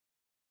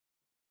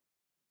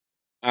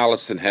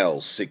Alison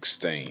Hell,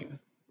 16.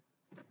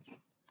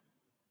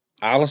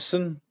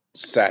 Alison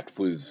sat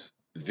with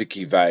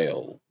Vicky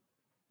Vale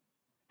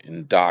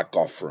in Dark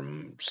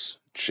Offram's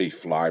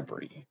chief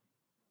library.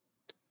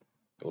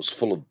 It was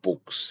full of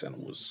books and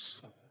it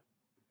was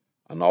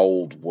an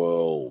old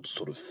world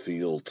sort of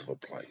feel to the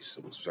place.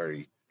 It was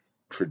very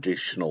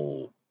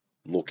traditional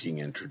looking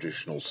and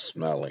traditional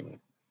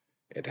smelling.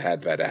 It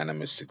had that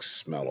animistic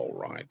smell, all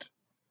right.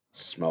 It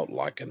smelt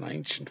like an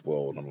ancient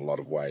world in a lot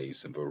of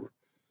ways, and there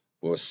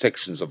were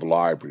sections of the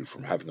library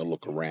from having a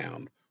look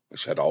around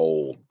which had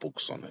old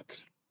books on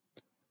it.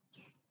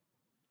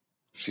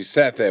 She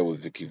sat there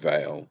with Vicky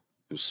Vale,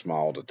 who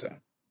smiled at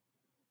her.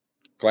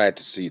 "Glad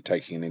to see you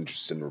taking an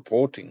interest in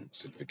reporting,"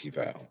 said Vicky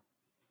Vale.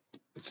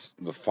 "It's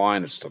the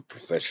finest of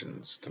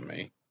professions to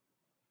me."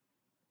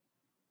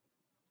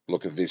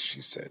 "Look at this,"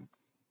 she said.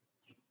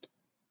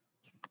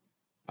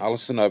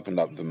 Alison opened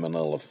up the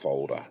manila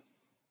folder.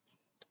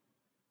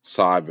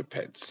 "Cyber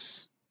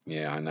pets.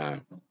 Yeah, I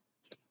know.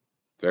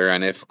 Very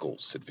unethical,"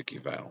 said Vicky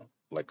Vale.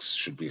 "Lex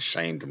should be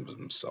ashamed of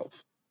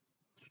himself,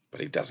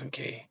 but he doesn't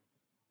care.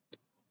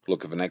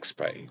 Look at the next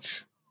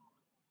page.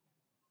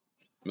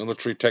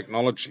 Military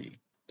technology.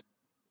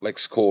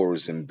 LexCorp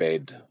is in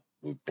bed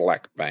with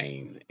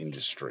Blackbane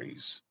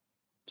Industries,"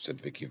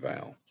 said Vicky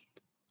Vale.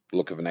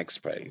 "Look at the next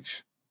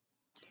page.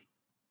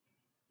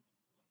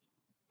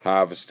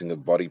 Harvesting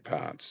of body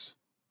parts.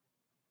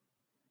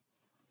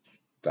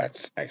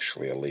 That's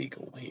actually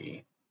illegal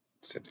here,"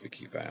 said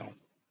Vicky Vale.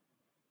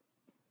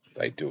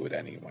 "They do it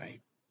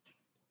anyway.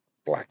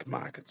 Black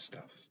market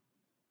stuff.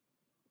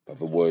 But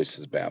the worst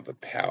is about the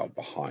power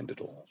behind it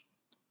all.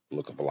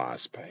 Look at the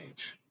last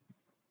page.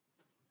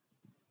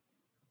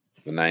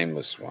 The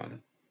nameless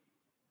one.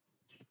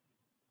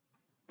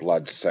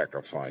 Blood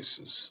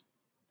sacrifices.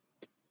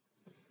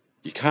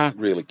 You can't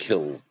really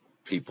kill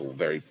people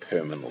very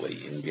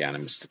permanently in the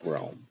animistic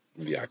realm,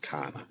 in the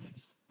arcana.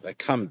 They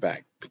come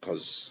back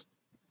because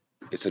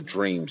it's a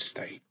dream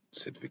state,"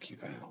 said Vicky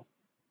Vale.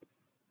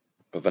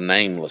 "But the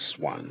nameless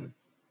one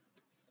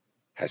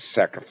has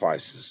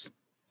sacrifices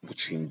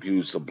which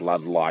imbues the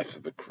blood life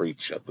of the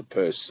creature, the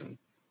person,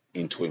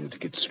 into him to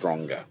get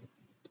stronger.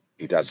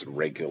 He does it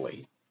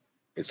regularly.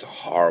 It's a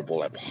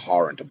horrible,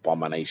 abhorrent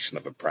abomination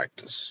of a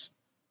practice.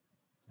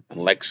 And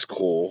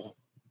LexCorp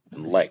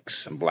and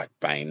Lex and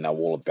Blackbane know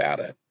all about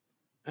it,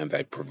 and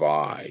they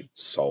provide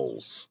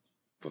souls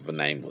for the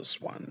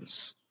nameless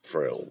ones,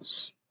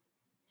 thrills.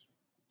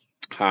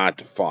 Hard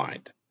to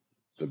fight,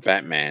 the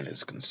Batman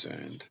is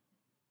concerned,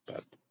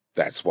 but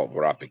that's what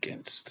we're up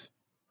against.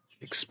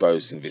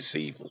 Exposing this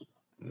evil,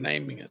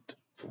 naming it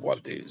for what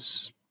it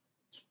is."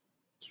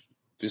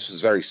 This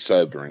was very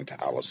sobering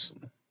to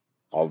Alison.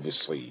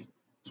 Obviously,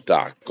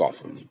 Dark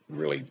Gotham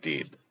really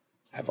did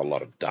have a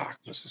lot of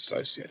darkness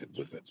associated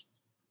with it.